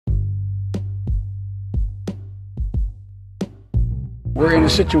we're in a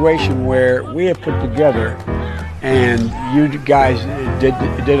situation where we have put together, and you guys did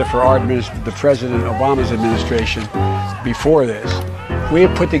it for our the President Obama's administration before this. We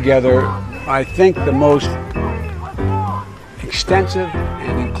have put together, I think, the most extensive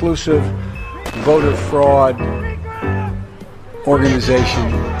and inclusive voter fraud organization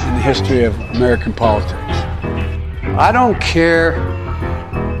in the history of American politics. I don't care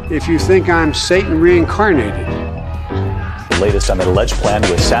if you think I'm Satan reincarnated. The latest on an alleged plan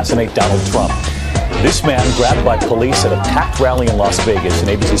to assassinate Donald Trump. This man grabbed by police at a packed rally in Las Vegas, and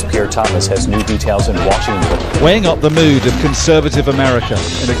ABC's Pierre Thomas has new details in Washington. Weighing up the mood of conservative America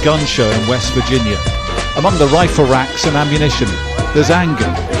in a gun show in West Virginia. Among the rifle racks and ammunition, there's anger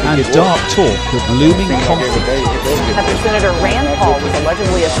and dark talk of looming conflict. After Senator Rand Paul was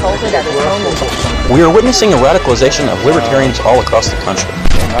allegedly assaulted at his home in Baltimore. We are witnessing a radicalization of libertarians all across the country.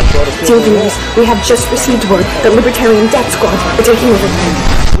 Dear viewers, we have just received word that Libertarian Death Squad are taking over the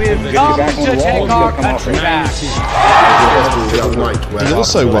country. We've come to take our country back. He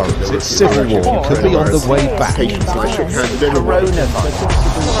also worries its civil war could be on the way back.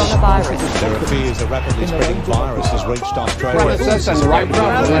 Coronavirus. There are fears a rapidly spreading virus has reached Australia.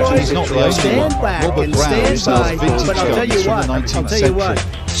 He's not the only one. Robert Brown sells vintage guns from the 19th century.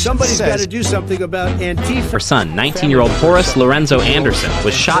 Somebody's got to do something about Antifa. Her son, 19-year-old Horace Lorenzo Anderson,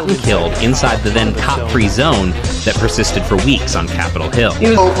 was shot and killed inside the then cop-free zone that persisted for weeks on Capitol Hill.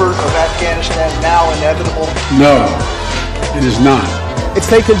 Over of Afghanistan now inevitable? No, it is not. It's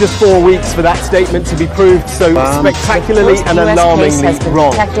taken just 4 weeks for that statement to be proved so spectacularly and alarmingly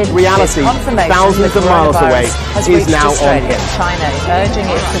wrong. Reality, thousands of miles away, is now on here. China urging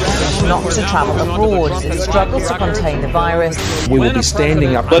its citizens not to travel abroad as it struggles to contain the virus. We will be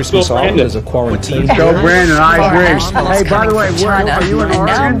standing up Christmas Island as a quarantine. Go, Brandon, I agree. Hey, by the way, China are you in Oregon?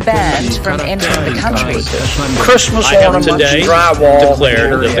 Now banned from entering the country. Christmas ornaments and drywall.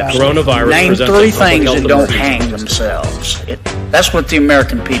 Declared that the coronavirus Name 3 things that don't hang themselves. That's what the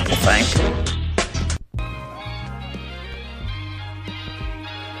American people think.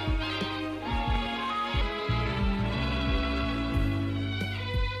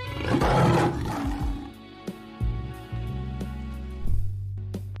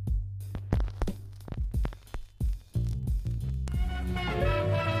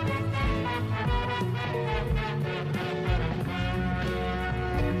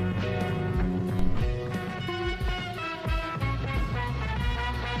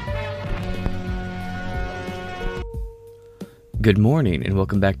 Good morning, and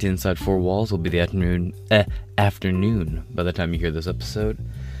welcome back to Inside Four Walls. Will be the afternoon by the time you hear this episode.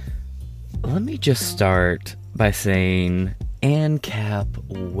 Let me just start by saying,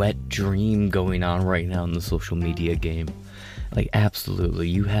 ANCAP wet dream going on right now in the social media game. Like, absolutely.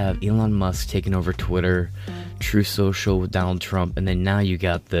 You have Elon Musk taking over Twitter, True Social with Donald Trump, and then now you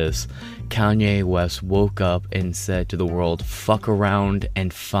got this. Kanye West woke up and said to the world, fuck around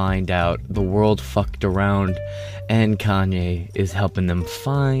and find out. The world fucked around, and Kanye is helping them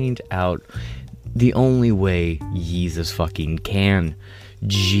find out the only way Jesus fucking can.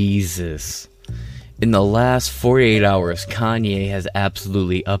 Jesus. In the last 48 hours, Kanye has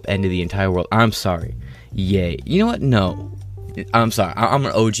absolutely upended the entire world. I'm sorry. Yay. You know what? No. I'm sorry. I'm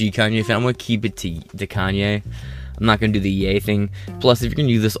an OG Kanye fan. I'm going to keep it to Kanye. I'm not going to do the yay thing. Plus, if you're going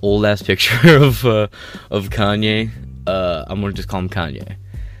to use this old-ass picture of Kanye, I'm going to just call him Kanye.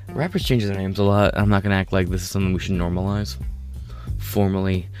 Rappers change their names a lot. I'm not going to act like this is something we should normalize.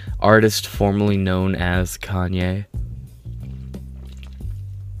 Artist formerly known as Kanye.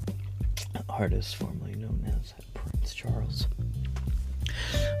 Artist formerly known as Prince Charles.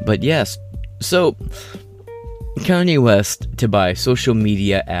 But yes, so Kanye West to buy social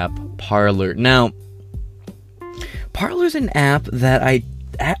media app PARLOR. Now, PARLOR's an app that I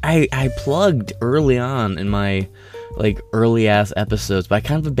plugged early on in my early ass episodes, but I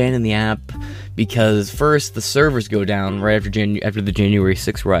kind of abandoned the app because first the servers go down right after the January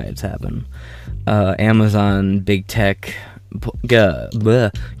 6th riots happen. Amazon, big tech,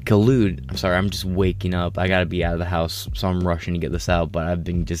 collude. I'm sorry, I'm just waking up. I gotta be out of the house, so I'm rushing to get this out, but I've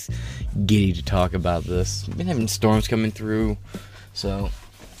been just giddy to talk about this. I've been having storms coming through, so,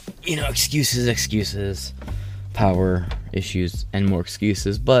 excuses, power issues, and more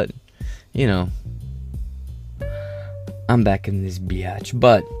excuses, but, I'm back in this biatch,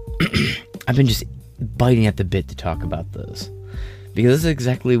 but I've been just biting at the bit to talk about this. Because this is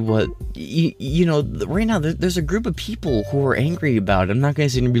exactly what, right now, there's a group of people who are angry about it. I'm not going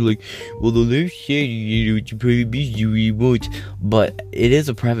to sit and be like, well, the left said you private business, you won't. But it is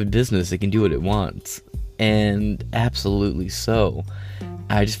a private business. It can do what it wants. And absolutely so.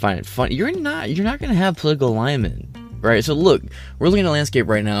 I just find it funny. You're not going to have political alignment right? So look, we're looking at a landscape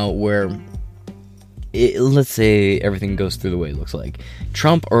right now where, let's say everything goes through the way it looks like.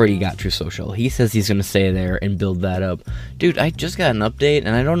 Trump already got Truth Social. He says he's going to stay there and build that up. Dude, I just got an update, and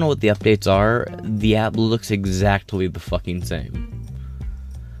I don't know what the updates are. The app looks exactly the fucking same.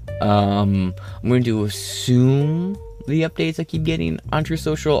 I'm going to assume the updates I keep getting on Truth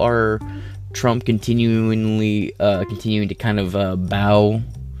Social are Trump continuing to kind of bow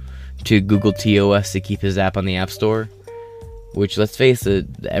to Google TOS to keep his app on the App Store. Which, let's face it,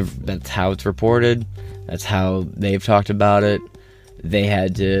 that's how it's reported. That's how they've talked about it. They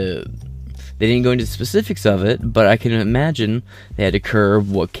didn't go into the specifics of it, but I can imagine they had to curb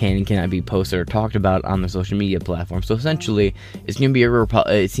what can and cannot be posted or talked about on their social media platform. So essentially, it's going to be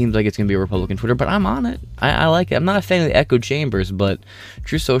it seems like it's going to be a Republican Twitter, but I'm on it. I like it. I'm not a fan of the echo chambers, but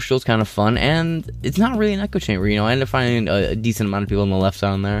Truth Social is kind of fun, and it's not really an echo chamber. You know, I ended up finding a decent amount of people on the left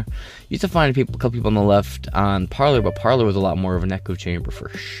on there. Used to find a couple people on the left on Parlor, but Parlor was a lot more of an echo chamber for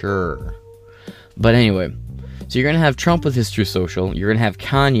sure. But anyway, so you're going to have Trump with his Truth Social, you're going to have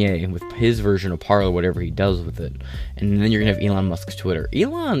Kanye with his version of Parler, whatever he does with it, and then you're going to have Elon Musk's Twitter.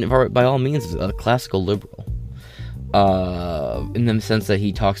 Elon, by all means, is a classical liberal, in the sense that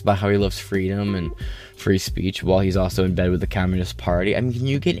he talks about how he loves freedom and free speech while he's also in bed with the Communist Party. I mean, can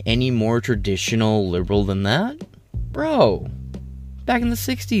you get any more traditional liberal than that? Bro, back in the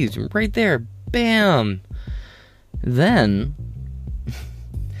 60s, right there, bam! Then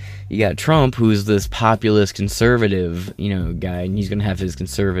you got Trump, who's this populist conservative, guy, and he's going to have his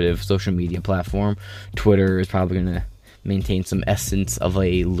conservative social media platform. Twitter is probably going to maintain some essence of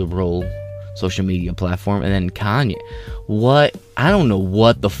a liberal social media platform. And then Kanye. I don't know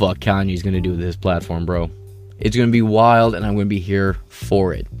what the fuck Kanye's going to do with his platform, bro. It's going to be wild, and I'm going to be here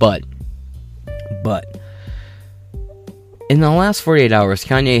for it. But in the last 48 hours,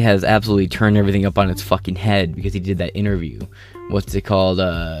 Kanye has absolutely turned everything up on its fucking head because he did that interview. What's it called?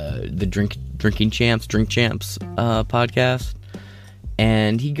 The Drink Champs podcast.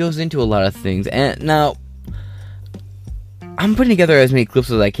 And he goes into a lot of things. And now, I'm putting together as many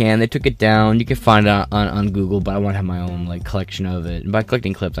clips as I can. They took it down. You can find it on Google, but I want to have my own collection of it. And by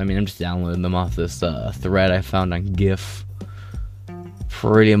collecting clips, I mean I'm just downloading them off this thread I found on GIF.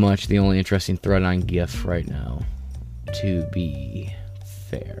 Pretty much the only interesting thread on GIF right now, to be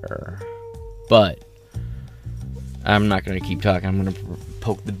fair. But I'm not going to keep talking. I'm going to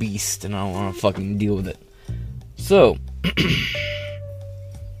poke the beast, and I don't want to fucking deal with it. So,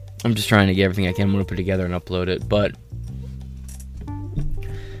 I'm just trying to get everything I can. I'm going to put together and upload it. But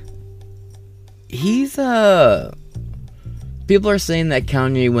people are saying that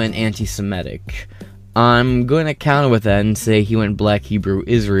Kanye went anti-Semitic. I'm going to counter with that and say he went Black Hebrew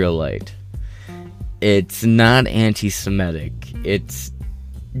Israelite. It's not anti-Semitic. It's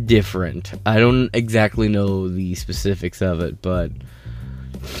different. I don't exactly know the specifics of it, but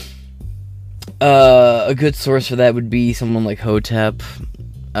a good source for that would be someone like Hotep,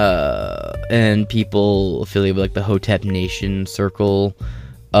 and people affiliated with the Hotep Nation circle.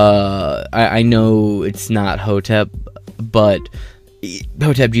 I know it's not Hotep, but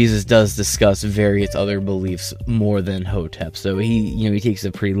Hotep Jesus does discuss various other beliefs more than Hotep, so he takes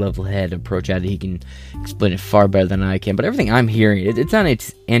a pretty level-headed approach at it. He can explain it far better than I can, but everything I'm hearing, it's not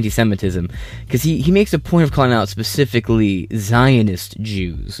anti-Semitism, because he makes a point of calling out specifically Zionist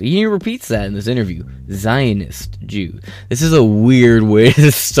Jews. He repeats that in this interview, Zionist Jew. This is a weird way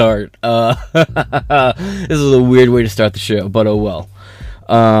to start. This is a weird way to start the show, but oh well.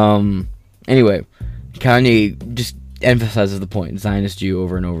 Anyway, Kanye just emphasizes the point, Zionist Jew,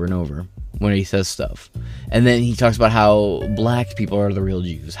 over and over and over when he says stuff. And then he talks about how black people are the real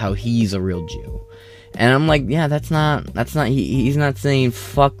Jews, how he's a real Jew. And I'm like, yeah, that's not, he's not saying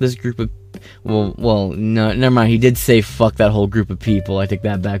fuck this group of, well, no, never mind, he did say fuck that whole group of people, I take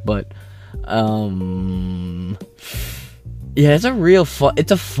that back, but, yeah,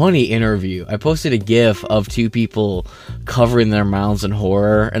 it's a funny interview. I posted a GIF of two people covering their mouths in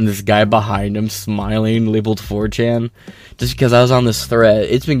horror, and this guy behind him smiling, labeled 4chan, just because I was on this thread.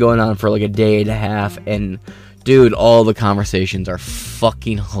 It's been going on for a day and a half, and dude, all the conversations are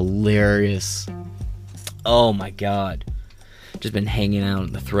fucking hilarious. Oh my god. Just been hanging out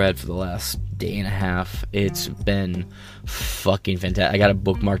in the thread for the last day and a half. It's been fucking fantastic. I got it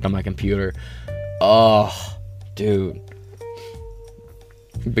bookmarked on my computer. Oh, dude.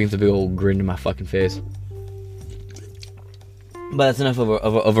 It brings a big old grin to my fucking face. But that's enough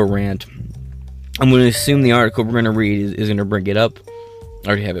of a rant. I'm going to assume the article we're going to read is going to bring it up. I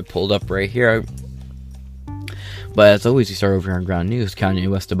already have it pulled up right here. But as always, we start over here on Ground News. Kanye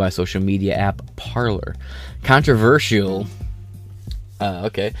West to buy social media app Parlor. Controversial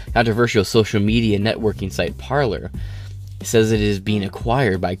Controversial social media networking site Parlor says it is being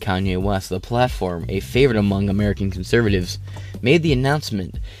acquired by Kanye West. The platform, a favorite among American conservatives, made the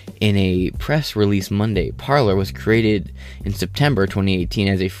announcement in a press release Monday. Parlor was created in September 2018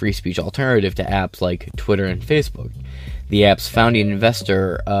 as a free speech alternative to apps like Twitter and Facebook. The app's founding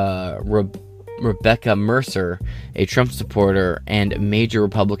investor, Rebecca Mercer, a Trump supporter and major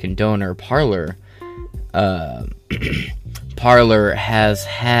Republican donor, Parlor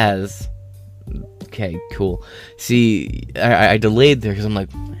has okay, cool. See, I delayed there because I'm like,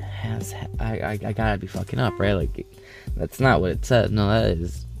 I gotta be fucking up, right? Like, that's not what it says. No, that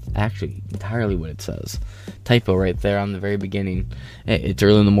is actually entirely what it says. Typo right there on the very beginning. It's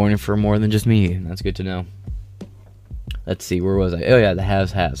early in the morning for more than just me. That's good to know. Let's see, where was I? Oh yeah, the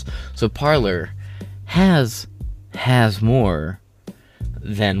has. So Parlor has more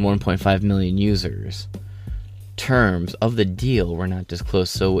than 1.5 million users. Terms of the deal were not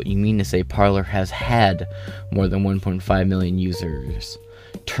disclosed. So what you mean to say Parlor has had more than 1.5 million users?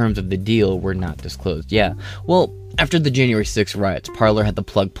 Terms of the deal were not disclosed. Yeah. Well, after the January 6th riots, Parlor had the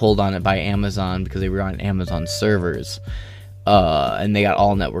plug pulled on it by Amazon because they were on Amazon servers, and they got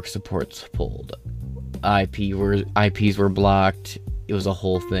all network supports pulled. IPs were blocked. It was a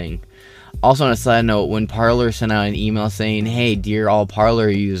whole thing. Also, on a side note, when Parlor sent out an email saying, "Hey, dear all Parlor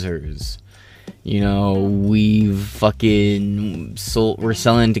users, you know, we're selling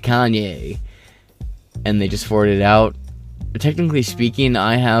to Kanye," and they just forwarded it out. Technically speaking,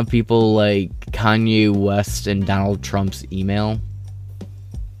 I have people like Kanye West and Donald Trump's email.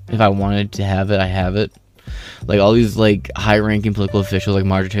 If I wanted to have it, I have it. Like, all these, like, high-ranking political officials like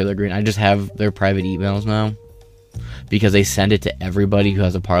Marjorie Taylor Greene, I just have their private emails now. Because they send it to everybody who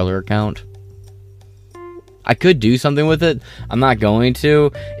has a Parlor account. I could do something with it. I'm not going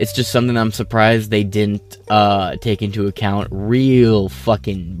to. It's just something I'm surprised they didn't take into account. Real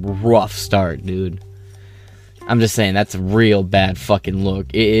fucking rough start, dude. I'm just saying, that's a real bad fucking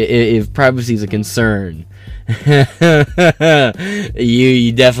look. If privacy is a concern,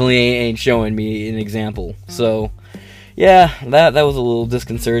 you definitely ain't showing me an example. So, yeah, that was a little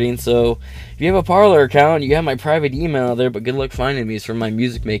disconcerting. So, if you have a Parlor account, you have my private email there, but good luck finding me. It's from my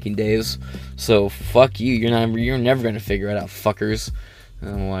music making days. So, fuck you. You're never gonna figure it out, fuckers.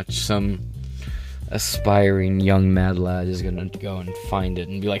 I'll watch some aspiring young mad lad is gonna go and find it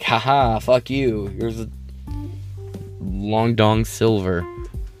and be like, haha, fuck you. Here's a long dong silver.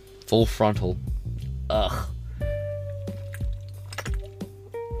 Full frontal. Ugh.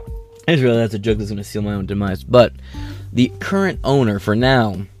 I just realized that's a joke that's gonna seal my own demise. But the current owner, for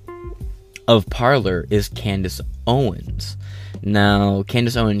now, of Parlor is Candace Owens. Now,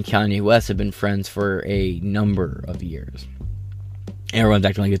 Candace Owens and Kanye West have been friends for a number of years. Everyone's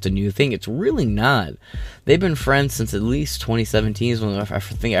acting like it's a new thing. It's really not. They've been friends since at least 2017 is when I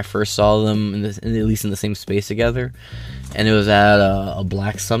think I first saw them at least in the same space together. And it was at a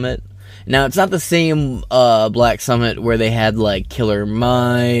Black Summit. Now, it's not the same Black Summit where they had, like, Killer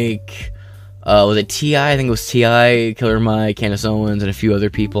Mike. Was it T.I.? I think it was T.I., Killer Mike, Candace Owens, and a few other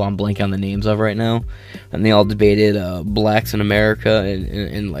people I'm blanking on the names of right now. And they all debated blacks in America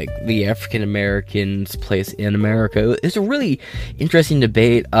and like, the African Americans' place in America. It's a really interesting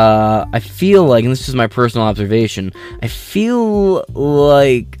debate. I feel like, and this is my personal observation, I feel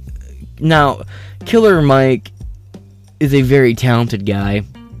like, now, Killer Mike is a very talented guy.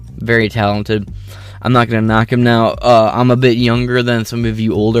 Very talented. I'm not going to knock him now. I'm a bit younger than some of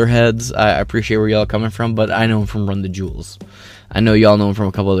you older heads. I appreciate where y'all are coming from, but I know him from Run the Jewels. I know y'all know him from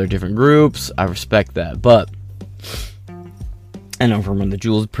a couple other different groups. I respect that, but I know him from Run the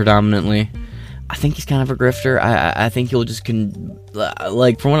Jewels predominantly. I think he's kind of a grifter. I think he'll just,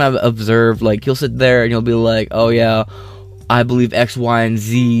 like, from what I've observed, like, he'll sit there and he'll be like, oh yeah, I believe X, Y, and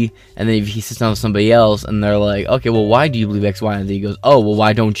Z, and then if he sits down with somebody else, and they're like, okay, well, why do you believe X, Y, and Z? He goes, oh, well,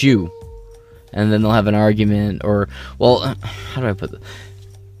 why don't you? And then they'll have an argument, or, well, how do I put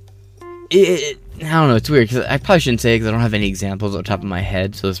it? I don't know, it's weird, because I probably shouldn't say it, because I don't have any examples on top of my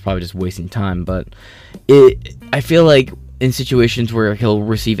head, so it's probably just wasting time, but I feel like in situations where he'll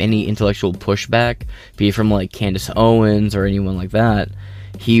receive any intellectual pushback, be it from, like, Candace Owens or anyone like that,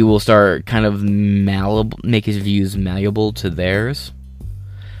 he will start kind of make his views malleable to theirs.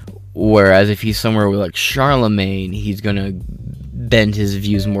 Whereas if he's somewhere with, like, Charlemagne, he's gonna bend his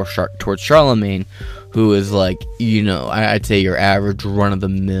views more towards Charlemagne, who is, like, you know, I'd say your average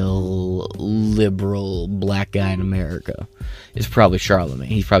run-of-the-mill liberal black guy in America is probably Charlemagne.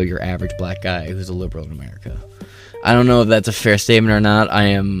 He's probably your average black guy who's a liberal in America. I don't know if that's a fair statement or not. I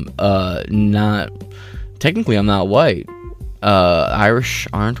am not, technically I'm not white. Irish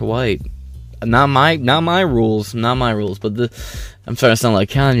aren't white. not my rules, but I'm starting to sound like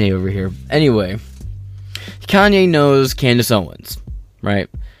Kanye over here. Anyway, Kanye knows Candace Owens, right?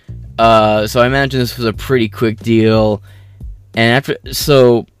 So I imagine this was a pretty quick deal. And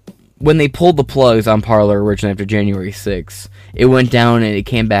when they pulled the plugs on Parlor originally after January 6th, it went down and it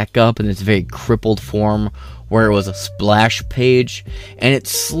came back up in this very crippled form where it was a splash page, and it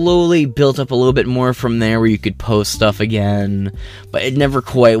slowly built up a little bit more from there where you could post stuff again, but it never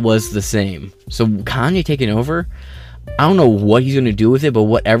quite was the same. So Kanye taking over, I don't know what he's going to do with it, but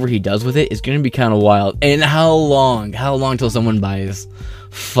whatever he does with it is going to be kind of wild. And how long till someone buys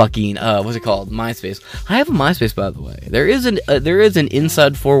fucking what's it called, MySpace? I have a MySpace, by the way. There is an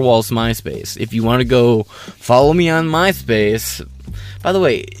Inside Four Walls MySpace. If you want to go follow me on MySpace. By the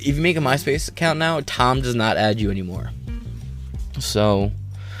way, if you make a MySpace account now, Tom does not add you anymore. So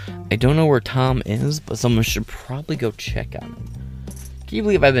I don't know where Tom is, but someone should probably go check on him. Can you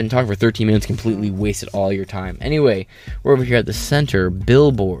believe I've been talking for 13 minutes, completely wasted all your time? Anyway, we're over here at the center,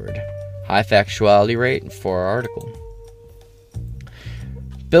 Billboard. High factuality rate for our article.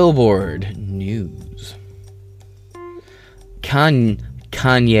 Billboard News.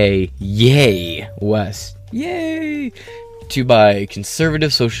 Kanye, yay, West, yay, to buy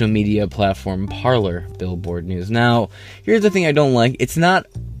conservative social media platform Parlor, Billboard News. Now, here's the thing I don't like.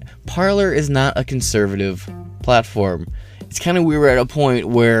 Parlor is not a conservative platform. It's kind of weird. We're at a point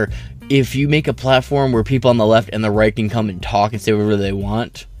where if you make a platform where people on the left and the right can come and talk and say whatever they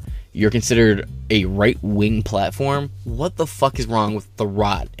want, you're considered a right-wing platform. What the fuck is wrong with the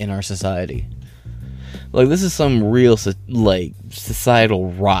rot in our society? Like, this is some real,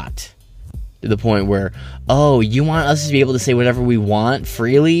 societal rot. To the point where, oh, you want us to be able to say whatever we want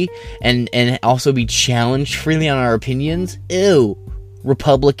freely and also be challenged freely on our opinions? Ew.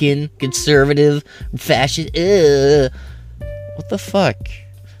 Republican, conservative, fascist, ew. What the fuck?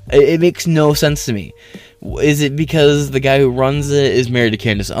 It makes no sense to me. Is it because the guy who runs it is married to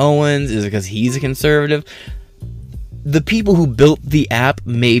Candace Owens? Is it because he's a conservative? The people who built the app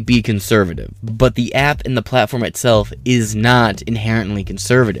may be conservative, but the app and the platform itself is not inherently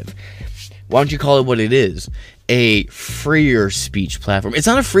conservative. Why don't you call it what it is? A freer speech platform. It's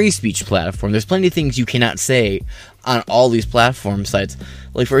not a free speech platform. There's plenty of things you cannot say on all these platform sites.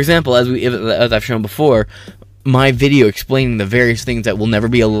 Like, for example, as I've shown before, my video explaining the various things that will never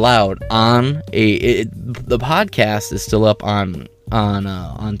be allowed on the podcast is still up on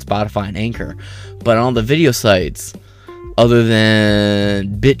Spotify and Anchor, but on all the video sites, other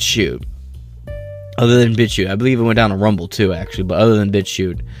than BitChute, I believe it went down to Rumble too, actually, but other than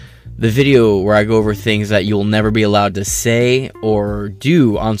BitChute, the video where I go over things that you'll never be allowed to say or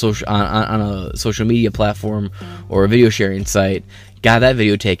do on a social media platform or a video sharing site, got that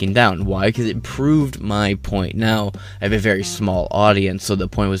video taken down. Why? Because it proved my point. Now, I have a very small audience, so the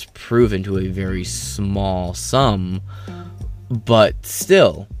point was proven to a very small sum, but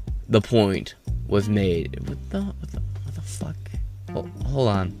still, the point was made. What the fuck? Oh, hold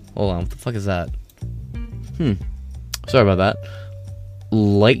on. What the fuck is that? Sorry about that.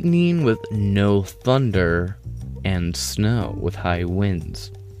 Lightning with no thunder and snow with high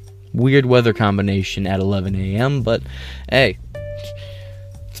winds. Weird weather combination at 11 a.m., but hey,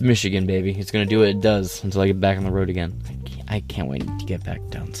 it's Michigan, baby. It's gonna do what it does until I get back on the road again. I can't wait to get back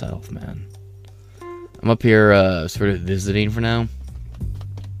down south, man. I'm up here sort of visiting for now.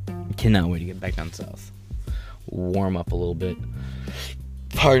 Cannot wait to get back down south. Warm up a little bit.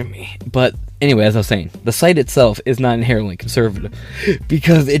 Pardon me. But anyway, as I was saying, the site itself is not inherently conservative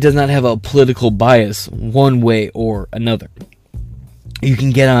because it does not have a political bias one way or another. You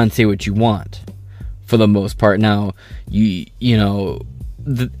can get on and say what you want for the most part. Now,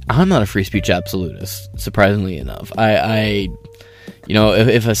 I'm not a free speech absolutist, surprisingly enough.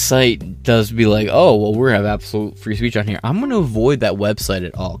 If a site does be like, oh, well, we're going to have absolute free speech on here, I'm going to avoid that website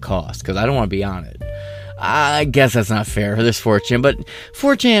at all costs because I don't want to be on it. I guess that's not fair for this 4chan, but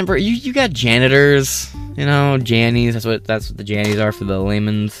 4chan, bro, you got janitors, jannies, that's what the jannies are for the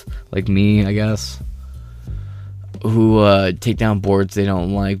layman's, like me, I guess, who take down boards they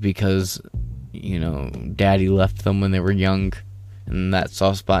don't like because, daddy left them when they were young, and that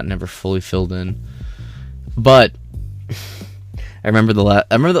soft spot never fully filled in. But I remember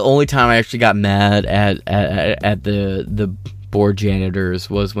the only time I actually got mad at the board janitors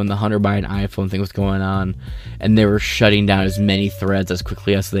was when the Hunter by an iPhone thing was going on and they were shutting down as many threads as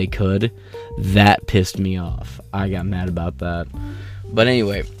quickly as they could. That pissed me off. I got mad about that. But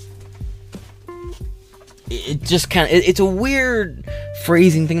anyway, it just it's a weird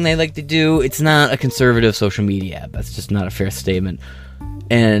phrasing thing they like to do. It's not a conservative social media app. That's just not a fair statement.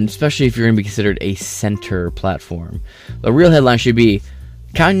 And especially if you're going to be considered a center platform. The real headline should be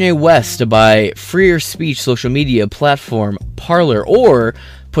Kanye West to buy freer speech social media platform Parlor, or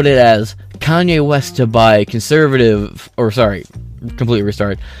put it as Kanye West to buy completely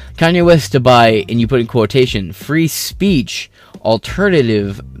restart. Kanye West to buy, and you put in quotation, free speech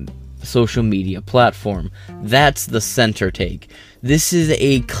alternative social media platform. That's the center take. This is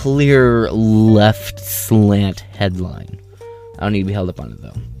a clear left slant headline. I don't need to be held up on it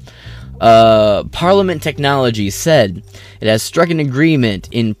though. Parliament Technology said it has struck an agreement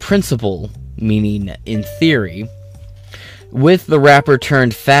in principle, meaning in theory, with the rapper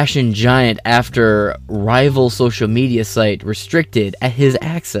turned fashion giant after rival social media site restricted his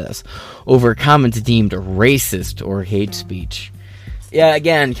access over comments deemed racist or hate speech. Yeah,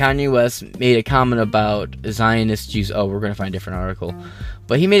 again, Kanye West made a comment about Zionist Jews. Oh, we're going to find a different article.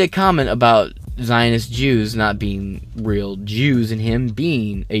 But he made a comment about Zionist Jews not being real Jews and him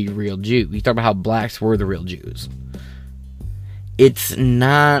being a real Jew. He talked about how blacks were the real Jews. It's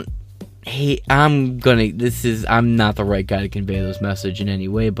not... Hey, I'm not the right guy to convey this message in any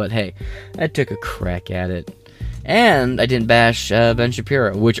way, but hey, I took a crack at it. And I didn't bash Ben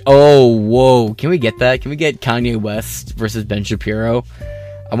Shapiro, which, whoa, can we get that? Can we get Kanye West versus Ben Shapiro?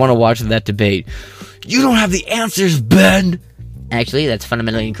 I want to watch that debate. You don't have the answers, Ben! Actually, that's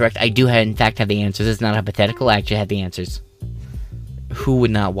fundamentally incorrect. I do, in fact, have the answers. It's not hypothetical. I actually have the answers. Who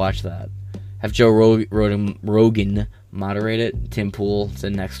would not watch that? Have Joe Rogan moderate it? Tim Pool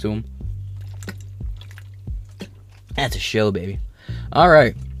sit next to him? That's a show, baby.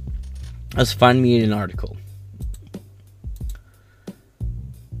 Alright. Let's find me an article.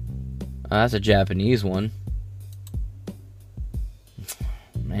 That's a Japanese one.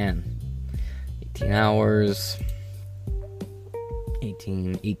 Man. 18 hours.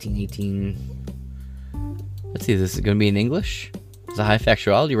 18. Let's see, this is going to be in English? It's a high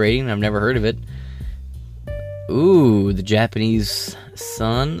factuality rating. I've never heard of it. Ooh, the Japanese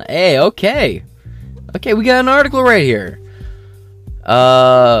Sun. Hey, okay. Okay, we got an article right here.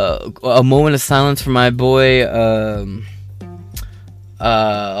 A moment of silence for my boy.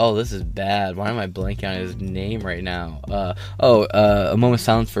 This is bad. Why am I blanking on his name right now? A moment of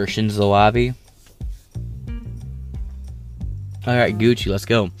silence for Shinzo Abe. Alright, Gucci, let's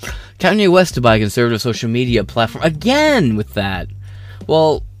go. Kanye West to buy conservative social media platform. Again with that.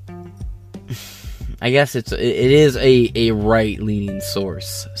 Well, I guess it is a right-leaning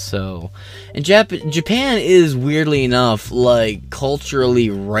source. So, and Japan is weirdly enough like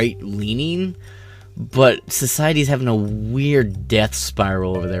culturally right-leaning, but society's having a weird death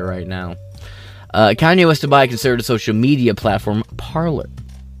spiral over there right now. Kanye West to buy conservative social media platform Parlor.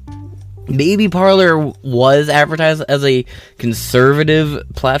 Maybe Parlor was advertised as a conservative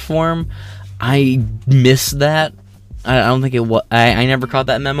platform. I missed that. I don't think it was. I never caught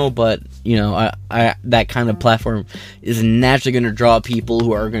that memo, but you know, that kind of platform is naturally going to draw people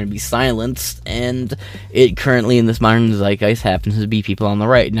who are going to be silenced, and it currently in this modern zeitgeist happens to be people on the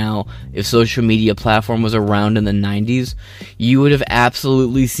right. Now, if social media platform was around in the 90s, you would have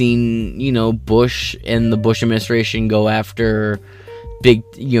absolutely seen, you know, Bush and the Bush administration go after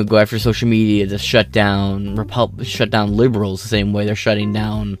social media to shut down liberals the same way they're shutting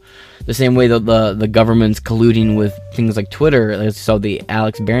down. The same way that the government's colluding with things like Twitter, as you saw the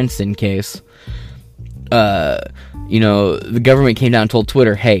Alex Berenson case. The government came down and told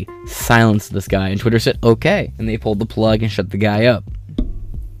Twitter, hey, silence this guy. And Twitter said, okay. And they pulled the plug and shut the guy up.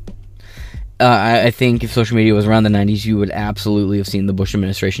 I think if social media was around the 90s, you would absolutely have seen the Bush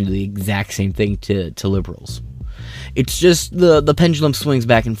administration do the exact same thing to liberals. It's just the pendulum swings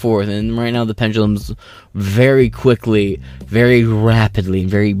back and forth, and right now the pendulum's very quickly, very rapidly,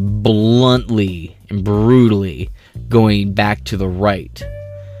 very bluntly and brutally going back to the right.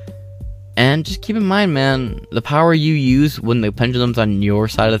 And just keep in mind, man, the power you use when the pendulum's on your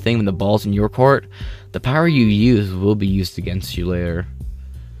side of the thing, when the ball's in your court, the power you use will be used against you later.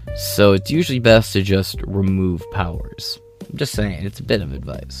 So it's usually best to just remove powers. I'm just saying, it's a bit of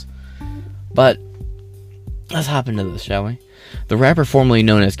advice. But let's hop into this, shall we? The rapper formerly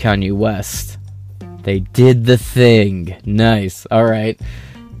known as Kanye West, they did the thing. Nice. All right.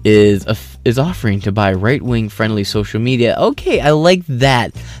 Is offering to buy right-wing friendly social media. Okay, I like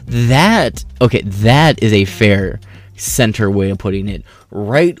that. That is a fair center way of putting it.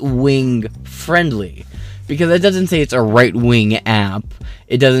 Right-wing friendly. Because it doesn't say it's a right-wing app.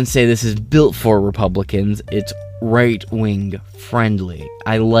 It doesn't say this is built for Republicans. It's right-wing friendly.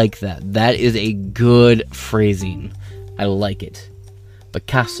 I like that. That is a good phrasing. I like it.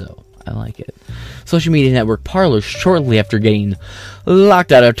 Picasso. I like it. Social media network Parlor, shortly after getting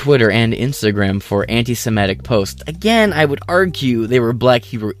locked out of Twitter and Instagram for anti-Semitic posts. Again, I would argue they were Black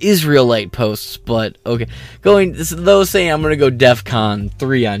Hebrew Israelite posts, but okay. Those saying I'm gonna go DEFCON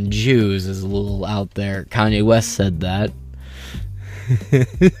 3 on Jews is a little out there. Kanye West said that.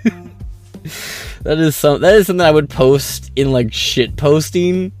 That is something I would post in like shit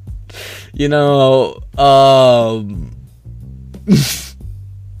posting. You know,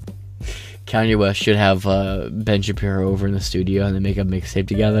 Kanye West should have Ben Shapiro over in the studio and they make a mixtape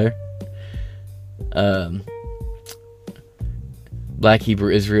together. Black Hebrew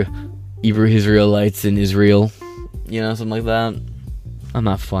Israelites in Israel, you know, something like that. I'm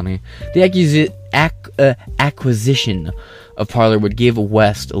not funny. The acquisition of Parlor would give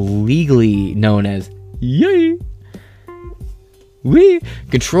West, legally known as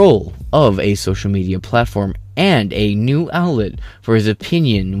control of a social media platform and a new outlet for his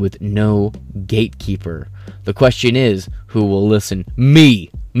opinion with no gatekeeper. The question is, who will listen? Me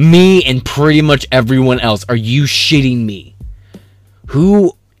and pretty much everyone else. Are you shitting me?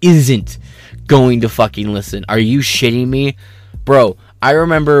 Who isn't going to fucking listen? Are you shitting me? Bro, I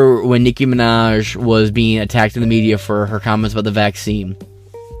remember when Nicki Minaj was being attacked in the media for her comments about the vaccine.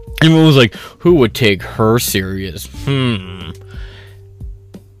 Everyone was like, who would take her serious?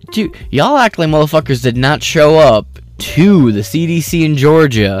 Dude, y'all act like motherfuckers did not show up to the CDC in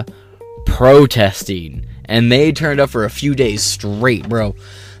Georgia protesting. And they turned up for a few days straight, bro.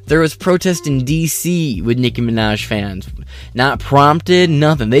 There was protest in DC with Nicki Minaj fans. Not prompted,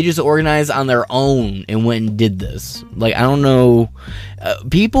 nothing. They just organized on their own and went and did this. Like, I don't know.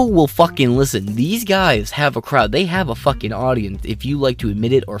 People will fucking listen. These guys have a crowd. They have a fucking audience, if you like to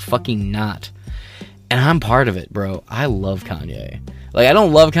admit it or fucking not. And I'm part of it, bro. I love Kanye. Like, I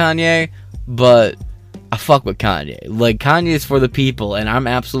don't love Kanye, but I fuck with Kanye. Like, Kanye is for the people, and I'm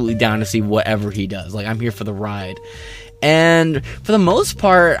absolutely down to see whatever he does. Like, I'm here for the ride. And for the most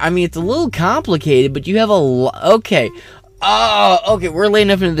part, I mean, it's a little complicated, but you have a lot. Okay, we're late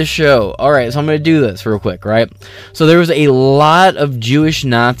enough into the show. Alright, so I'm going to do this real quick, right? So there was a lot of Jewish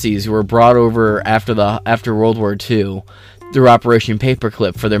Nazis who were brought over after World War II through Operation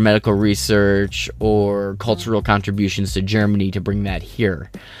Paperclip for their medical research or cultural contributions to Germany to bring that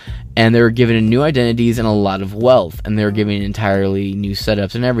here. And they were given new identities and a lot of wealth, and they were given entirely new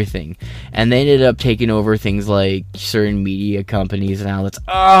setups and everything. And they ended up taking over things like certain media companies and outlets.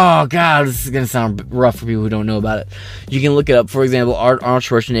 Oh god, this is gonna sound rough for people who don't know about it. You can look it up. For example, Arnold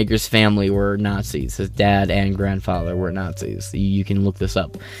Schwarzenegger's family were Nazis. His dad and grandfather were Nazis. You can look this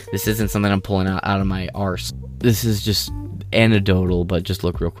up. This isn't something I'm pulling out of my arse. This is just anecdotal, but just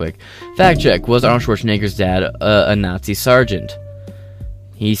look real quick. Fact check: was Arnold Schwarzenegger's dad a Nazi sergeant?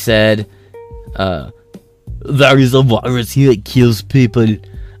 He said, there is a virus here that kills people,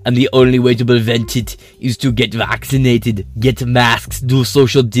 and the only way to prevent it is to get vaccinated, get masks, do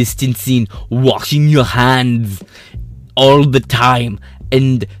social distancing, washing your hands all the time,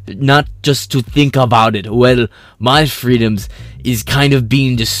 and not just to think about it. Well, my freedoms is kind of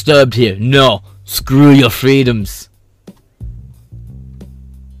being disturbed here. No, screw your freedoms.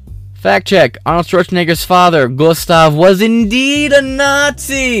 Fact check: Arnold Schwarzenegger's father, Gustav, was indeed a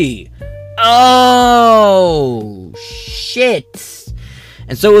Nazi! Oh, shit.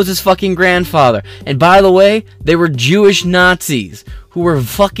 And so was his fucking grandfather. And by the way, they were Jewish Nazis who were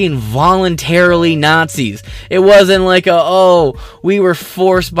fucking voluntarily Nazis. It wasn't like we were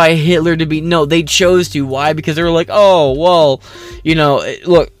forced by Hitler to be. No, they chose to. Why? Because they were like, oh, well, you know,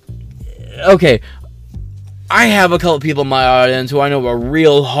 look, okay, I have a couple people in my audience who I know are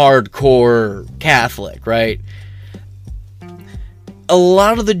real hardcore Catholic, right? A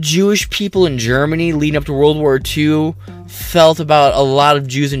lot of the Jewish people in Germany leading up to World War II felt about a lot of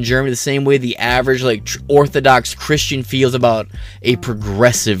Jews in Germany the same way the average, like, Orthodox Christian feels about a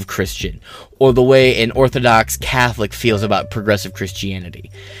progressive Christian, or the way an Orthodox Catholic feels about progressive Christianity.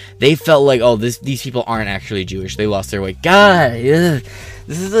 They felt like, these people aren't actually Jewish. They lost their way. God,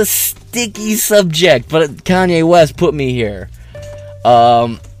 this is a sticky subject, but Kanye West put me here.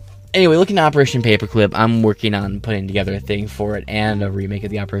 Anyway, looking at Operation Paperclip, I'm working on putting together a thing for it and a remake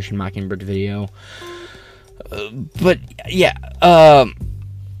of the Operation Mockingbird video. But yeah, a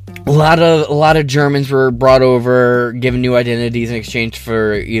lot of Germans were brought over, given new identities in exchange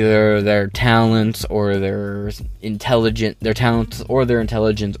for either their talents or their intelligence,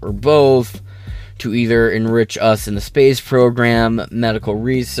 or both, to either enrich us in the space program, medical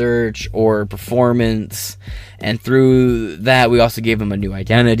research, or performance. And through that, we also gave them a new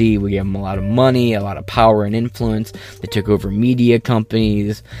identity. We gave them a lot of money, a lot of power and influence. They took over media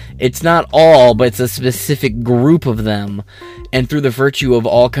companies. It's not all, but it's a specific group of them. And through the virtue of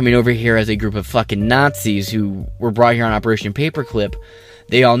all coming over here as a group of fucking Nazis who were brought here on Operation Paperclip,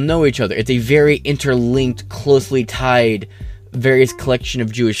 they all know each other. It's a very interlinked, closely tied, various collection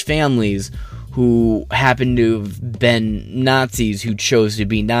of Jewish families who happen to have been Nazis who chose to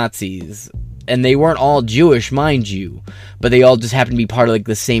be Nazis. And they weren't all Jewish, mind you, but they all just happened to be part of like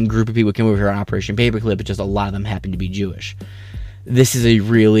the same group of people who came over here on Operation Paperclip, but just a lot of them happened to be Jewish. This is a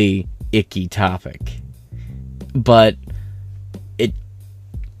really icky topic. But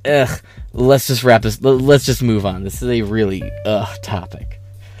let's just wrap this, let's just move on. This is a really topic.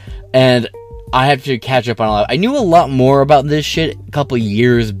 And I have to catch up on a lot. I knew a lot more about this shit a couple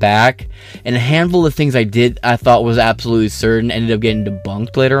years back, and a handful of things I thought was absolutely certain ended up getting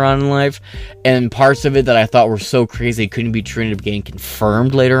debunked later on in life, and parts of it that I thought were so crazy couldn't be true ended up getting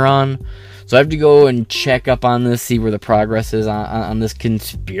confirmed later on. So I have to go and check up on this, see where the progress is on this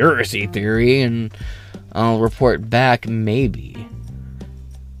conspiracy theory, and I'll report back maybe.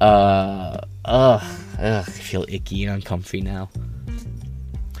 I feel icky and uncomfy now.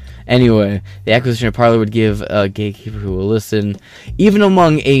 Anyway, the acquisition of Parlor would give a gatekeeper who will listen, even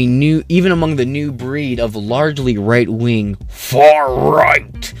among the new breed of largely right-wing,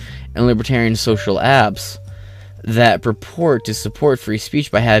 far-right, and libertarian social apps that purport to support free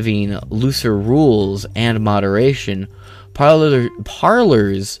speech by having looser rules and moderation.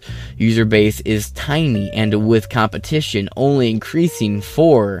 Parlor's user base is tiny and with competition only increasing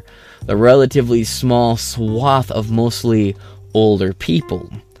for the relatively small swath of mostly older people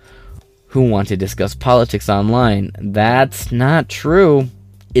who want to discuss politics online. That's not true.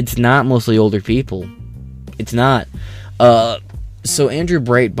 It's not mostly older people. It's not. So Andrew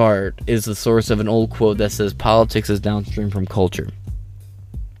Breitbart is the source of an old quote that says politics is downstream from culture.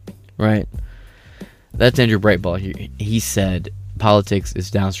 Right? That's Andrew Breitbart. He said politics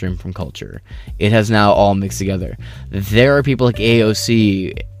is downstream from culture. It has now all mixed together. There are people like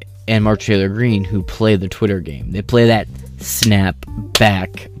AOC and Mark Taylor Greene who play the Twitter game. They play that snap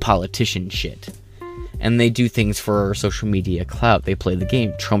back politician shit. And they do things for social media clout. They play the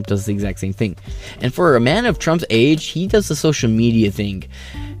game. Trump does the exact same thing. And for a man of Trump's age, he does the social media thing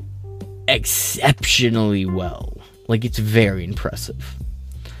exceptionally well. Like, it's very impressive.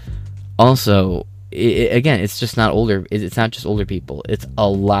 Also, again, it's just not older. It's not just older people. It's a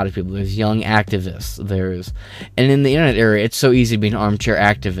lot of people. There's young activists. And in the internet era, it's so easy to be an armchair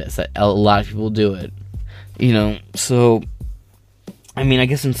activist that a lot of people do it. You know, so I mean, I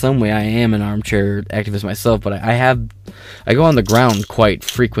guess in some way I am an armchair activist myself, but I go on the ground quite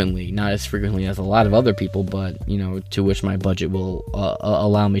frequently, not as frequently as a lot of other people, but, you know, to which my budget will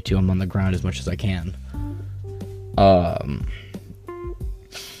allow me to. I'm on the ground as much as I can. But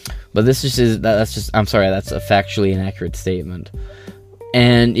this I'm sorry, that's a factually inaccurate statement.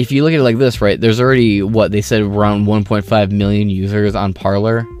 And if you look at it like this, right, there's already, they said around 1.5 million users on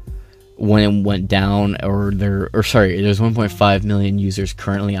Parlor when it went down, there's 1.5 million users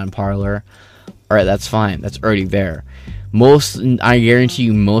currently on Parlor. Alright, that's fine. That's already there. I guarantee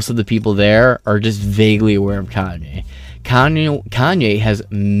you, most of the people there are just vaguely aware of Kanye. Kanye has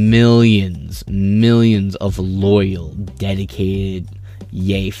millions of loyal, dedicated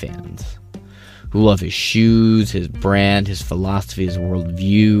Ye fans who love his shoes, his brand, his philosophy, his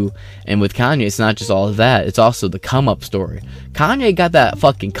worldview. And with Kanye, it's not just all of that. It's also the come-up story. Kanye got that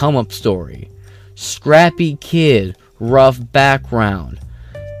fucking come-up story. Scrappy kid, rough background,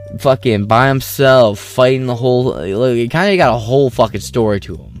 fucking by himself, fighting the whole... Kanye got a whole fucking story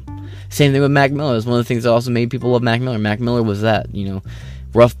to him. Same thing with Mac Miller. It's one of the things that also made people love Mac Miller. Mac Miller was that, you know,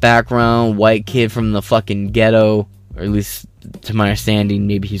 rough background, white kid from the fucking ghetto, or at least... to my understanding,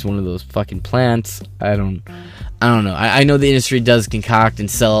 maybe he's one of those fucking plants. I don't know. I know the industry does concoct and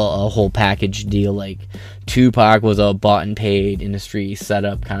sell a whole package deal. Like, Tupac was a bought and paid industry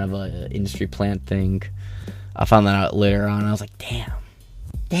setup, kind of a industry plant thing. I found that out later on. I was like,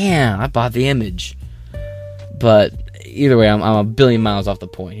 damn, I bought the image. But either way, I'm a billion miles off the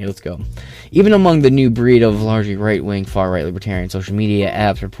point. Here, let's go. Even among the new breed of largely right-wing, far-right libertarian social media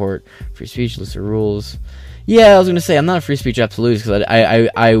apps report free speech, list of rules. Yeah, I was going to say, I'm not a free speech absolutist, because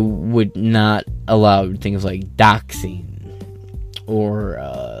I would not allow things like doxing or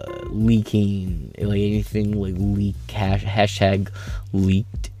leaking, like anything like hashtag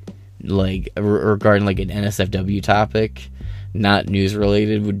leaked, like regarding like an NSFW topic, not news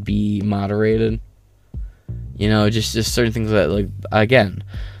related, would be moderated. You know, just certain things that, like, again,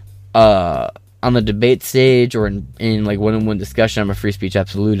 on the debate stage or in like one-on-one discussion, I'm a free speech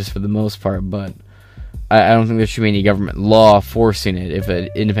absolutist for the most part, but I don't think there should be any government law forcing it. If an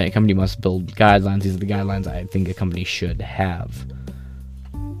independent company must build guidelines, these are the guidelines I think a company should have.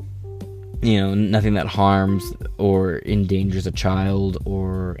 You know, nothing that harms or endangers a child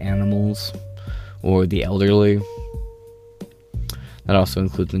or animals or the elderly. That also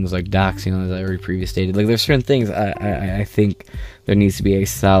includes things like doxing, as I already previously stated. Like, there's certain things I think there needs to be a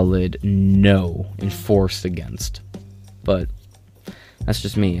solid no enforced against. But that's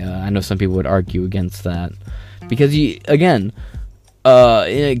just me. I know some people would argue against that. Because, in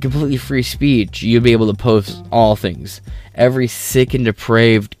a completely free speech, you'd be able to post all things. Every sick and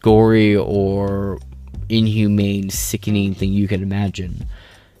depraved, gory, or inhumane, sickening thing you can imagine.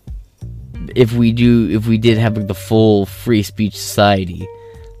 If we did have like, the full free speech society,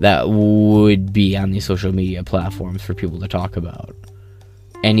 that would be on these social media platforms for people to talk about.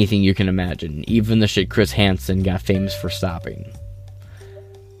 Anything you can imagine. Even the shit Chris Hansen got famous for stopping.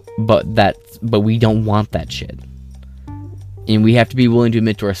 But we don't want that shit. And we have to be willing to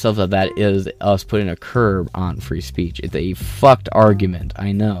admit to ourselves that is us putting a curb on free speech. It's a fucked argument,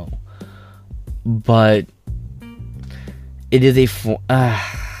 I know. But it is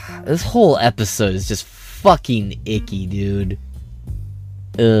this whole episode is just fucking icky, dude.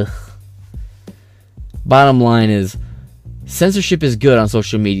 Ugh. Bottom line is, censorship is good on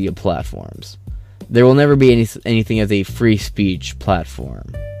social media platforms. There will never be anything as a free speech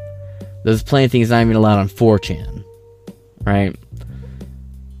platform. There's plenty of things not even allowed on 4chan. Right?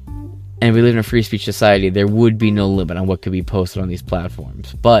 And if we live in a free speech society, there would be no limit on what could be posted on these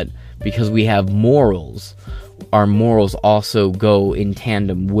platforms. But because we have morals, our morals also go in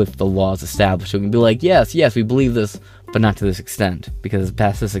tandem with the laws established. So we can be like, yes, we believe this, but not to this extent. Because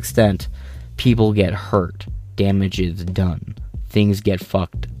past this extent, people get hurt. Damage is done. Things get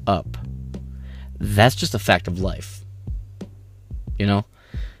fucked up. That's just a fact of life. You know?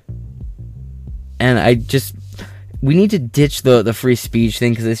 And we need to ditch the free speech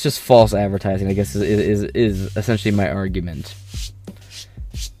thing, because it's just false advertising, I guess, is essentially my argument.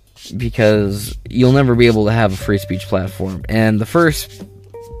 Because you'll never be able to have a free speech platform. And the first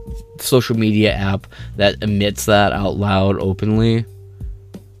social media app that emits that out loud openly,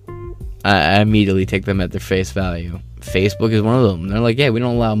 I immediately take them at their face value. Facebook is one of them. They're like, yeah, we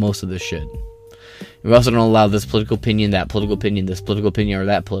don't allow most of this shit. We also don't allow this political opinion, that political opinion, this political opinion, or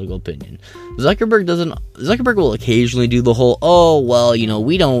that political opinion. Zuckerberg will occasionally do the whole,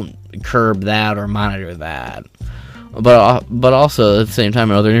 we don't curb that or monitor that. But also, at the same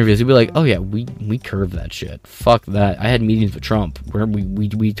time, in other interviews, he'd be like, oh yeah, we curb that shit. Fuck that. I had meetings with Trump where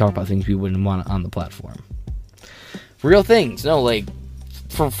we talk about things we wouldn't want on the platform. Real things. No, like,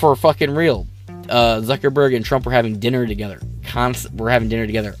 for fucking real. Zuckerberg and Trump were having dinner together. We're having dinner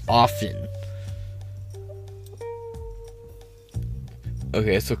together often.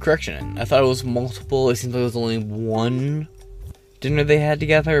 Okay, so correction. I thought it was multiple. It seems like it was only one dinner they had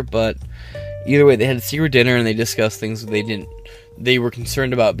together, but either way, they had a secret dinner and they discussed things they were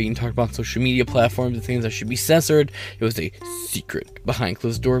concerned about being talked about on social media platforms and things that should be censored. It was a secret, behind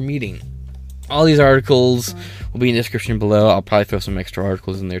closed door meeting. All these articles will be in the description below. I'll probably throw some extra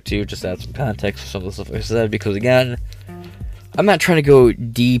articles in there too, just to add some context for some of the stuff I said, because again, I'm not trying to go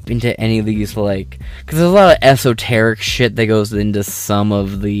deep into any of these, because there's a lot of esoteric shit that goes into some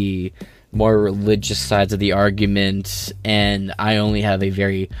of the more religious sides of the argument, and I only have a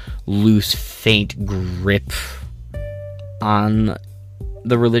very loose, faint grip on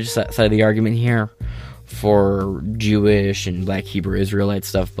the religious side of the argument here for Jewish and Black Hebrew Israelite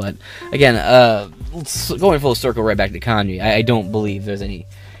stuff. But again, going full circle right back to Kanye, I don't believe there's any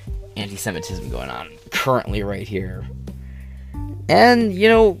anti-Semitism going on currently right here. And,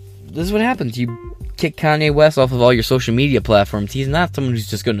 this is what happens. You kick Kanye West off of all your social media platforms. He's not someone who's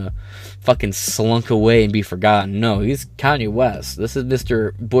just gonna fucking slunk away and be forgotten. No, he's Kanye West. This is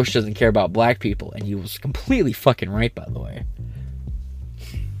Mr. Bush doesn't care about black people. And he was completely fucking right, by the way.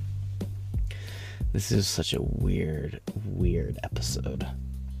 This is such a weird episode.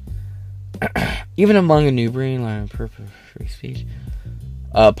 Even among a new brain line of free speech.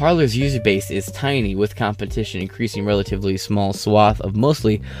 Parlor's user base is tiny, with competition increasing relatively small swath of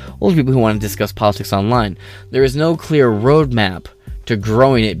mostly older people who want to discuss politics online. There is no clear roadmap to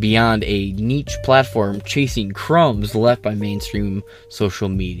growing it beyond a niche platform chasing crumbs left by mainstream social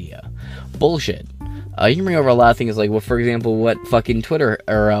media. Bullshit. You can bring over a lot of things like, for example, what fucking Twitter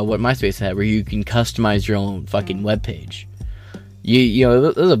or what MySpace had, where you can customize your own fucking webpage. You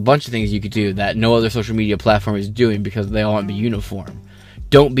know, there's a bunch of things you could do that no other social media platform is doing because they all want to be uniform.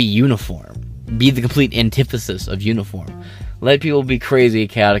 Don't be uniform. Be the complete antithesis of uniform. Let people be crazy,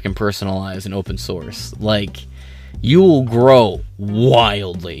 chaotic, and personalized and open source. you will grow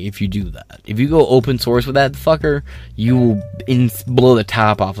wildly if you do that. If you go open source with that fucker, you will blow the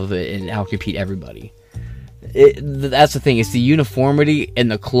top off of it and outcompete everybody. That's the thing. It's the uniformity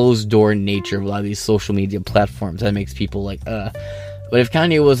and the closed door nature of a lot of these social media platforms that makes people like, But if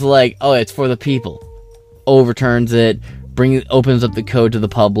Kanye was like, oh, it's for the people, overturns it, opens up the code to the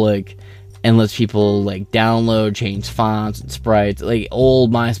public, and lets people like download, change fonts and sprites, like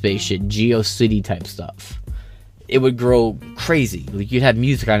old MySpace shit, GeoCity type stuff, it would grow crazy. Like you'd have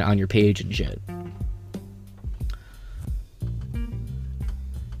music on your page and shit.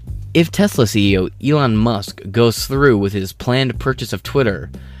 If Tesla CEO Elon Musk goes through with his planned purchase of Twitter,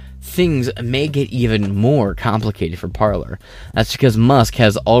 things may get even more complicated for Parlor. That's because Musk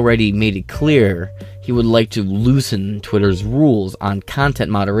has already made it clear he would like to loosen Twitter's rules on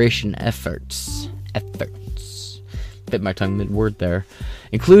content moderation efforts. Bit my tongue mid-word there.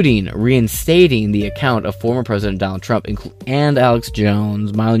 Including reinstating the account of former President Donald Trump and Alex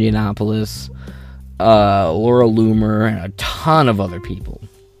Jones, Milo Yiannopoulos, Laura Loomer, and a ton of other people.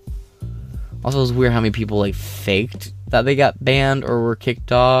 Also, it's weird how many people, like, faked that they got banned or were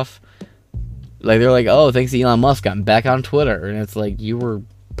kicked off. Like, they're like, oh, thanks to Elon Musk, I'm back on Twitter. And it's like, you were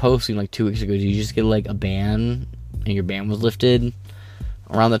posting, like, 2 weeks ago. Did you just get, like, a ban? And your ban was lifted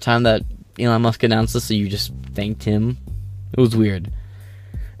around the time that Elon Musk announced this, so you just thanked him? It was weird.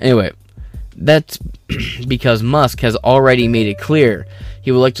 Anyway, that's because Musk has already made it clear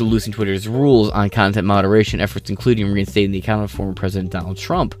he would like to loosen Twitter's rules on content moderation efforts, including reinstating the account of former President Donald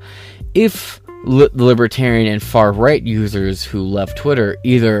Trump. If the libertarian and far-right users who left Twitter,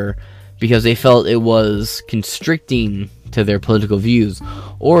 either because they felt it was constricting to their political views,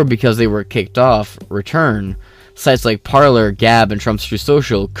 or because they were kicked off, return, sites like Parlor, Gab, and Trump's Truth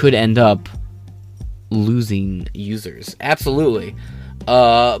Social could end up losing users. Absolutely.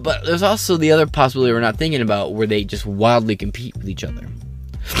 But there's also the other possibility we're not thinking about, where they just wildly compete with each other.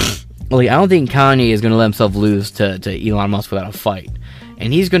 Like, I don't think Kanye is going to let himself lose to Elon Musk without a fight.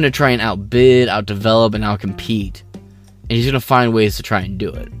 And he's going to try and outbid, outdevelop, and outcompete. And he's going to find ways to try and do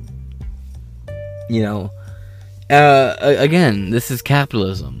it. You know? Again, this is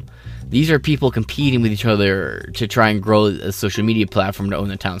capitalism. These are people competing with each other to try and grow a social media platform to own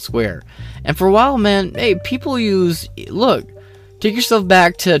the town square. And for a while, man, hey, people use... Look, take yourself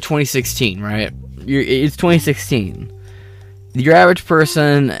back to 2016, right? It's 2016. Your average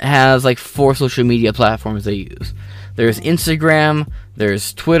person has like 4 social media platforms they use. There's Instagram,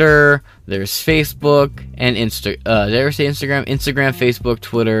 there's Twitter, there's Facebook, and did I ever say Instagram? Instagram, Facebook,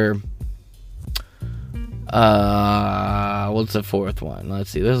 Twitter. What's the fourth one? Let's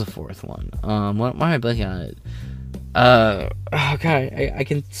see. There's a fourth one. Why am I blanking on it? Oh god, I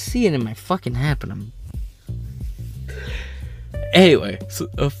can see it in my fucking head, but I'm... Anyway, so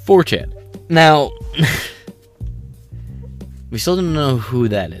 4chan. Now, we still don't know who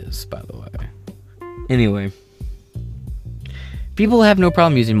that is, by the way. Anyway, people have no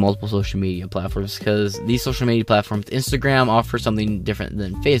problem using multiple social media platforms because these social media platforms, Instagram offers something different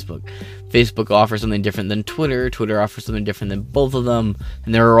than Facebook. Facebook offers something different than Twitter. Twitter offers something different than both of them.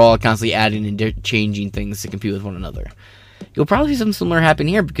 And they're all constantly adding and changing things to compete with one another. You'll probably see something similar happen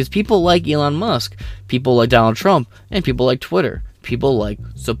here because people like Elon Musk, people like Donald Trump, and people like Twitter. People like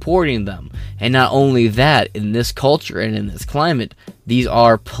supporting them. And not only that, in this culture and in this climate, these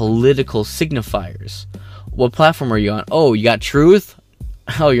are political signifiers. What platform are you on? Oh, you got Truth?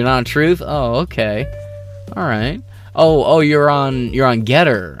 Oh, you're not on Truth? Oh, okay. All right. Oh, you're on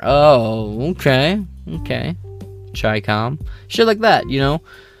Getter. Oh, okay. Chi-Com. Shit like that, you know?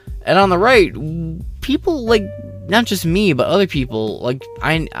 And on the right, people like, not just me, but other people, like,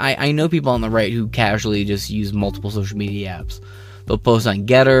 I know people on the right who casually just use multiple social media apps. They'll post on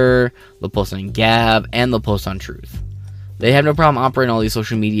Getter, they'll post on Gab, and they'll post on Truth. They have no problem operating all these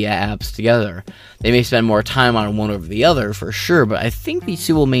social media apps together. They may spend more time on one over the other, for sure, but I think these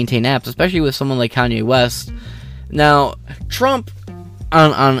two will maintain apps, especially with someone like Kanye West. Now, Trump,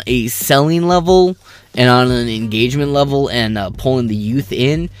 on a selling level, and on an engagement level, and pulling the youth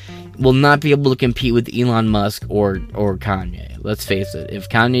in, will not be able to compete with Elon Musk or Kanye. Let's face it. If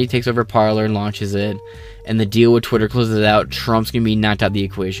Kanye takes over Parlor and launches it, and the deal with Twitter closes it out, Trump's going to be knocked out of the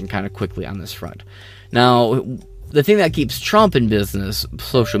equation kind of quickly on this front. Now, the thing that keeps Trump in business,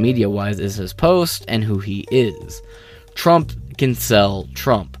 social media-wise, is his post and who he is. Trump can sell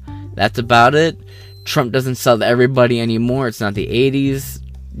Trump. That's about it. Trump doesn't sell to everybody anymore. It's not the 80s.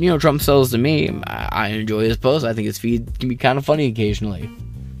 You know, Trump sells to me. I enjoy his posts. I think his feed can be kind of funny occasionally.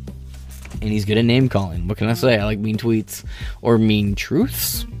 And he's good at name-calling. What can I say? I like mean tweets. Or mean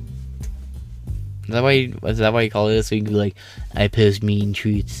truths. Is that why you call it this? So you can be like, I post mean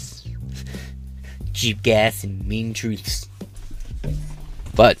tweets. cheap gas and mean truths.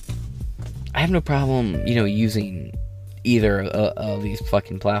 But I have no problem, using either of these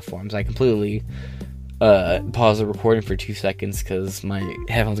fucking platforms. I completely pause the recording for 2 seconds because my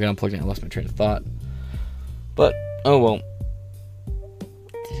headphones got unplugged and I lost my train of thought. But, oh well.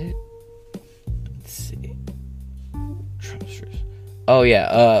 Did it? Let's see. Oh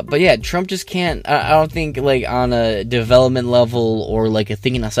yeah, but yeah, Trump just can't, I don't think, like, on a development level or, like, a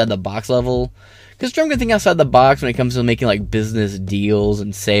thinking outside the box level, because Trump can think outside the box when it comes to making, like, business deals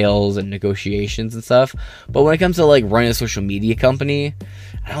and sales and negotiations and stuff, but when it comes to, like, running a social media company,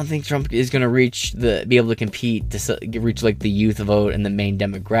 I don't think Trump is going to be able to compete to reach, like, the youth vote and the main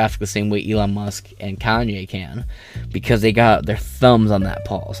demographic the same way Elon Musk and Kanye can, because they got their thumbs on that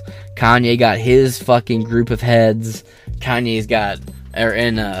pulse. Kanye got his fucking group of heads,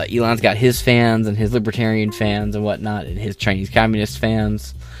 Elon's got his fans and his libertarian fans and whatnot, and his Chinese communist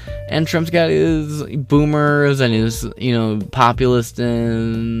fans, and Trump's got his boomers and his, populist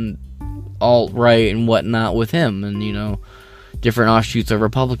and alt-right and whatnot with him, and, different offshoots of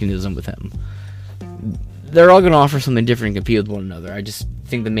republicanism with him. They're all going to offer something different and compete with one another. I just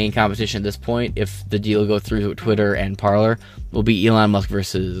think the main competition at this point, if the deal goes through with Twitter and Parlor, will be Elon Musk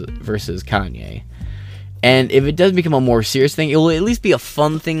versus Kanye. And if it does become a more serious thing, it will at least be a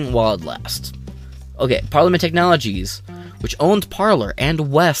fun thing while it lasts. Okay, Parliament Technologies, which owns Parlor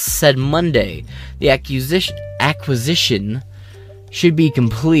and West, said Monday the acquisition should be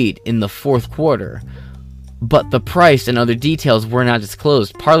complete in the fourth quarter, but the price and other details were not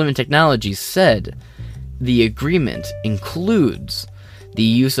disclosed. Parliament Technologies said the agreement includes the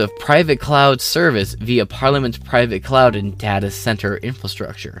use of private cloud service via Parliament's private cloud and data center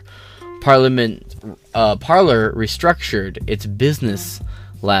infrastructure. Parlor restructured its business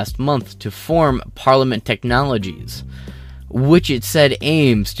last month to form Parliament Technologies, which it said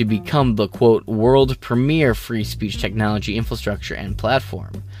aims to become the, quote, world premier free speech technology infrastructure and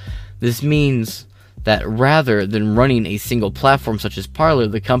platform. This means that rather than running a single platform such as Parlor,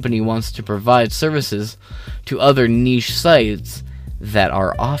 the company wants to provide services to other niche sites that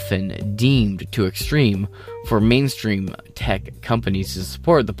are often deemed too extreme for mainstream tech companies to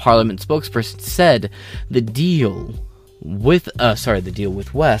support. The Parliament spokesperson said the deal with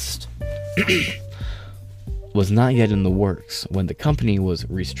West was not yet in the works when the company was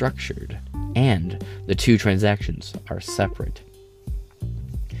restructured, and the two transactions are separate.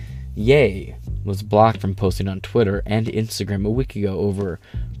 Ye was blocked from posting on Twitter and Instagram a week ago over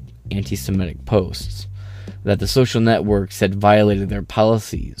anti-Semitic posts that the social networks had violated their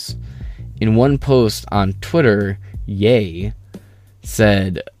policies. In one post on Twitter, Ye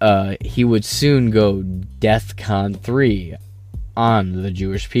said he would soon go DEFCON 3 on the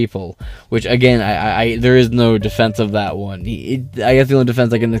Jewish people, which, again, I there is no defense of that one. I guess the only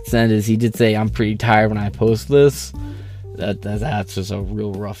defense I can extend is he did say, "I'm pretty tired when I post this." That's just a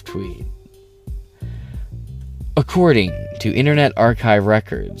real rough tweet. According to Internet Archive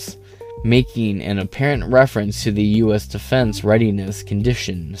records, making an apparent reference to the U.S. Defense Readiness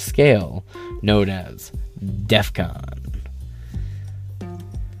Condition scale, known as DEFCON.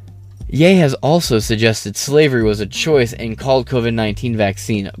 Ye has also suggested slavery was a choice and called COVID-19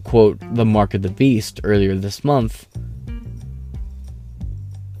 vaccine, quote, the mark of the beast earlier this month.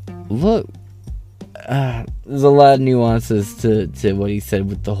 Look, there's a lot of nuances to what he said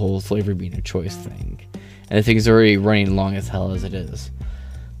with the whole slavery being a choice thing. And I think it's already running long as hell as it is.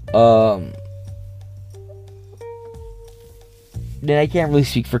 Then I can't really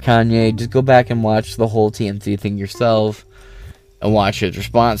speak for Kanye. Just go back and watch the whole TMZ thing yourself. And watch his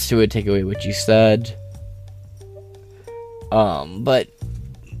response to it, take away what you said. But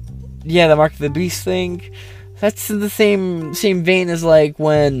yeah, the Mark of the Beast thing, that's in the same vein as like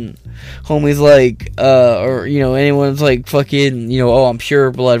when homies like or anyone's like fucking oh, I'm pure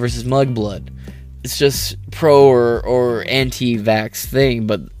blood versus mug blood. It's just pro or anti-vax thing,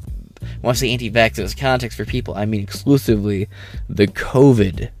 but when I say anti-vax as context for people, I mean exclusively the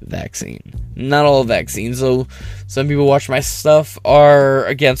COVID vaccine. Not all vaccines, so some people watch my stuff are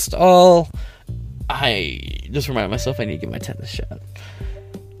against all. I just reminded myself I need to get my tetanus shot.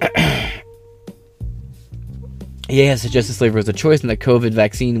 Yeah, suggested slavery was a choice and the COVID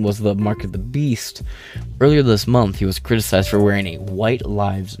vaccine was the mark of the beast. Earlier this month, he was criticized for wearing a White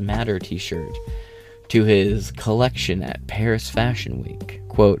Lives Matter t-shirt to his collection at Paris Fashion Week.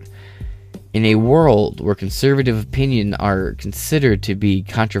 Quote, in a world where conservative opinions are considered to be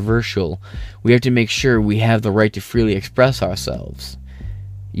controversial, we have to make sure we have the right to freely express ourselves,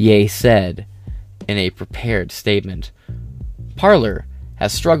 Ye said in a prepared statement. Parlor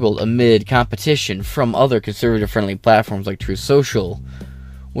has struggled amid competition from other conservative-friendly platforms like Truth Social,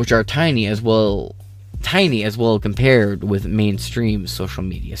 which are tiny as well tiny as well compared with mainstream social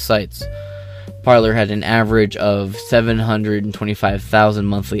media sites. Parlor had an average of 725,000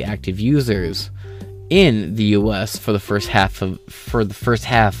 monthly active users in the U.S. for the first half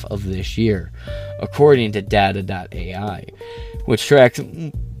of this year, according to data.ai, which tracks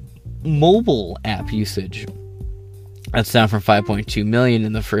mobile app usage. That's down from 5.2 million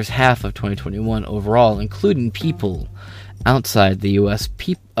in the first half of 2021 overall, including people outside the U.S.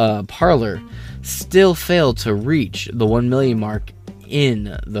 Parlor still failed to reach the 1 million mark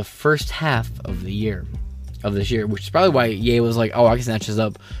in the first half of this year, which is probably why Ye was like, oh, I can snatch this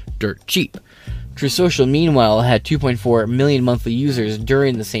up dirt cheap. Truth Social, meanwhile, had 2.4 million monthly users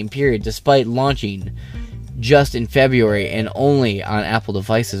during the same period, despite launching just in February and only on Apple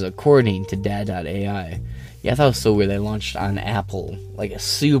devices, according to dad.ai. Yeah, I thought it was so weird they launched on Apple, like a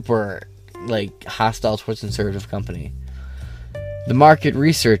super, hostile towards conservative company. The market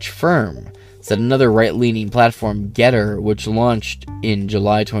research firm said another right-leaning platform, Getter, which launched in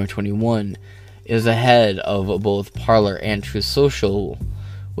July 2021, is ahead of both Parlor and Truth Social,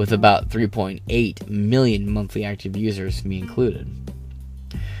 with about 3.8 million monthly active users, me included.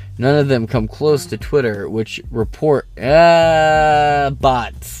 None of them come close to Twitter, which report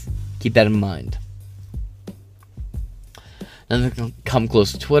bots. Keep that in mind. None of them come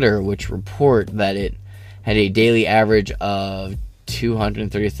close to Twitter, which report that it had a daily average of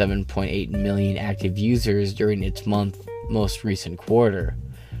 237.8 million active users during its most recent quarter.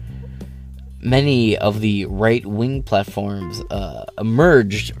 Many of the right-wing platforms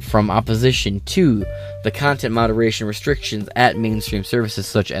emerged from opposition to the content moderation restrictions at mainstream services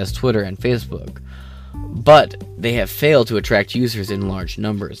such as Twitter and Facebook, but they have failed to attract users in large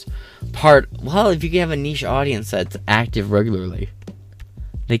numbers. If you have a niche audience that's active regularly,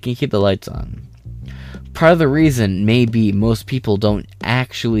 they can keep the lights on. Part of the reason may be most people don't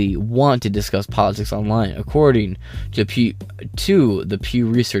actually want to discuss politics online. According to the Pew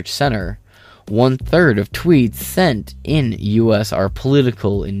Research Center, 1/3 of tweets sent in U.S. are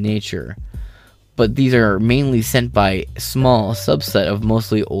political in nature, but these are mainly sent by a small subset of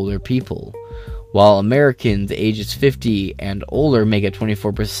mostly older people. While Americans ages 50 and older make up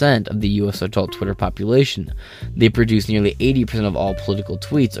 24% of the U.S. adult Twitter population, they produce nearly 80% of all political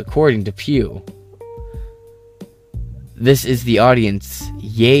tweets, according to Pew. This is the audience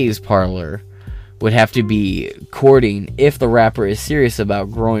Ye's Parlor would have to be courting if the rapper is serious about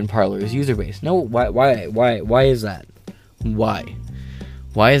growing Parlor's user base. No, why is that?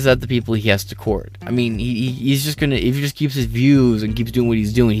 Why is that the people he has to court? I mean, he's just gonna, if he just keeps his views and keeps doing what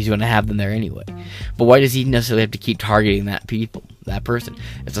he's doing, he's gonna have them there anyway. But why does he necessarily have to keep targeting that person?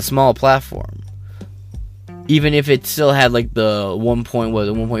 It's a small platform. Even if it still had the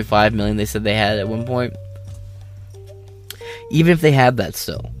 1.5 million they said they had at one point. Even if they had that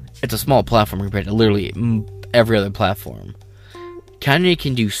still, it's a small platform compared to literally every other platform. Kanye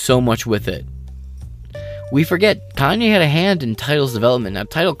can do so much with it. We forget Kanye had a hand in Tidal's development. Now,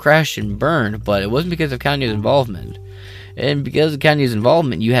 Tidal crashed and burned, but it wasn't because of Kanye's involvement. And because of Kanye's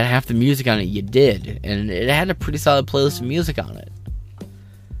involvement, you had half the music on it you did. And it had a pretty solid playlist of music on it.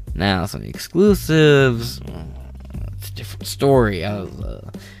 Now, some exclusives. It's a different story.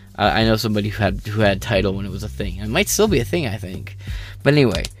 I know somebody who had Tidal when it was a thing. It might still be a thing, I think. But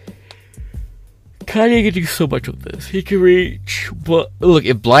anyway, Kanye can do so much with this. He can reach. But look,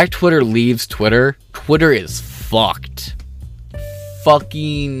 if Black Twitter leaves Twitter, Twitter is fucked.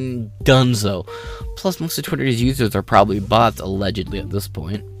 Fucking dunzo. Plus, most of Twitter's users are probably bots, allegedly, at this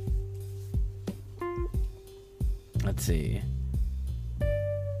point. Let's see.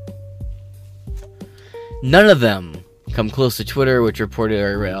 None of them come close to Twitter, which reported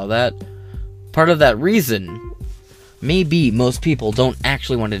I read all that. Part of that reason may be most people don't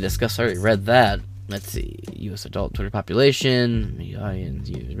actually want to discuss. I already read that. Let's see. U.S. adult Twitter population. The audience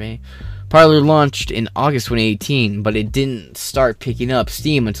users may. Parlor launched in August 2018, but it didn't start picking up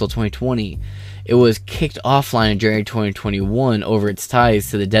steam until 2020. It was kicked offline in January 2021 over its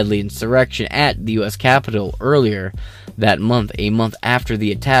ties to the deadly insurrection at the U.S. Capitol earlier that month. A month after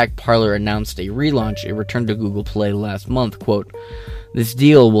the attack, Parlor announced a relaunch. It returned to Google Play last month. Quote, "This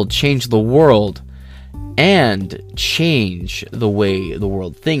deal will change the world and change the way the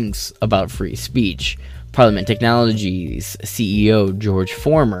world thinks about free speech," Parliament Technologies CEO George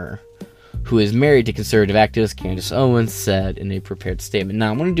Former, who is married to conservative activist Candace Owens, said in a prepared statement.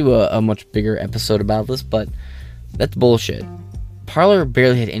 Now, I'm going to do a much bigger episode about this, but that's bullshit. Parlor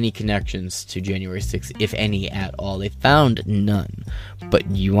barely had any connections to January 6th, if any at all. They found none.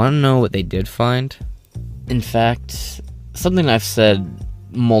 But you want to know what they did find? In fact, something I've said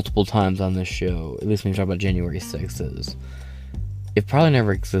multiple times on this show, at least when you talk about January 6th, is if Parler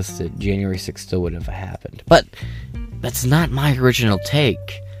never existed, January 6th still would have happened. But that's not my original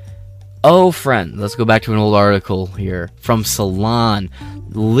take. Oh, friend, let's go back to an old article here from Salon.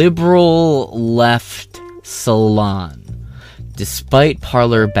 Liberal left Salon. Despite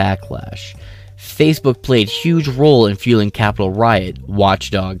Parler backlash, Facebook played huge role in fueling Capitol riot,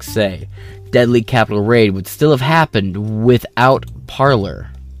 watchdogs say. Deadly Capitol raid would still have happened without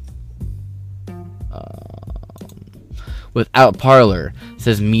Parler. Without Parler,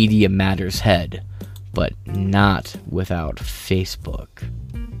 says Media Matters head, but not without Facebook.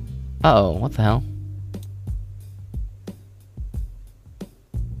 Uh-oh, what the hell?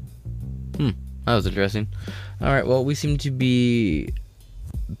 That was interesting. Alright, well, we seem to be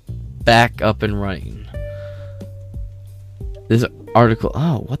back up and running. This article...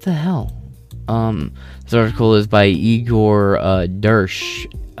 Oh, what the hell? This article is by Igor Dersh.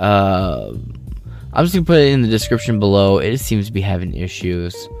 I'm just gonna put it in the description below. It seems to be having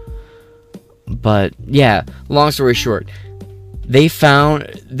issues. But, yeah, long story short... They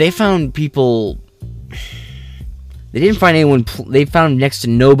found people. They didn't find anyone. They found next to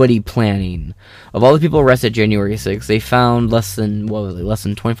nobody planning. Of all the people arrested January 6th, they found less than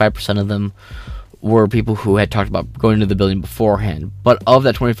 25% of them were people who had talked about going to the building beforehand. But of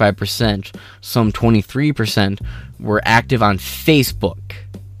that 25%, some 23% were active on Facebook,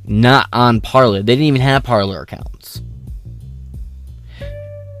 not on Parler. They didn't even have Parler accounts.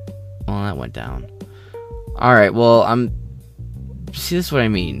 Well, that went down. All right. Well, See, this is what I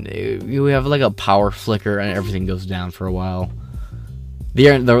mean. You have like a power flicker and everything goes down for a while.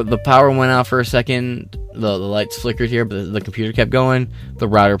 The power went out for a second. The lights flickered here, but the computer kept going. The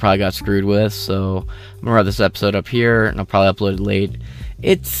router probably got screwed with, so I'm gonna wrap this episode up here, and I'll probably upload it late.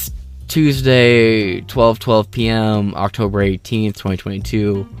 It's Tuesday, 12 p.m., October 18th,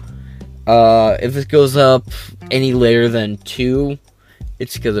 2022. If this goes up any later than 2,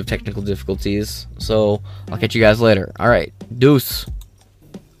 it's because of technical difficulties. So, I'll catch you guys later. Alright, deuce.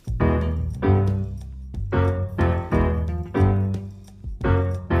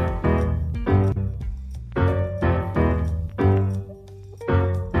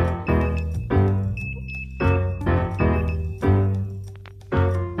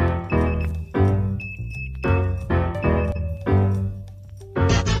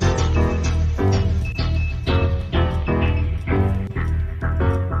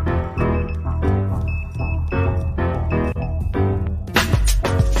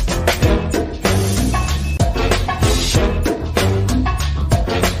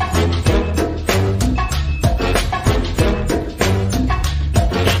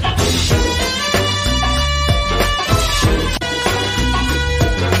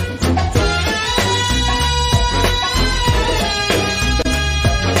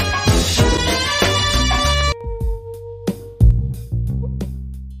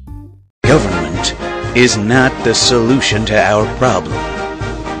 Government is not the solution to our problem.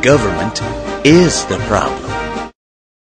 Government is the problem.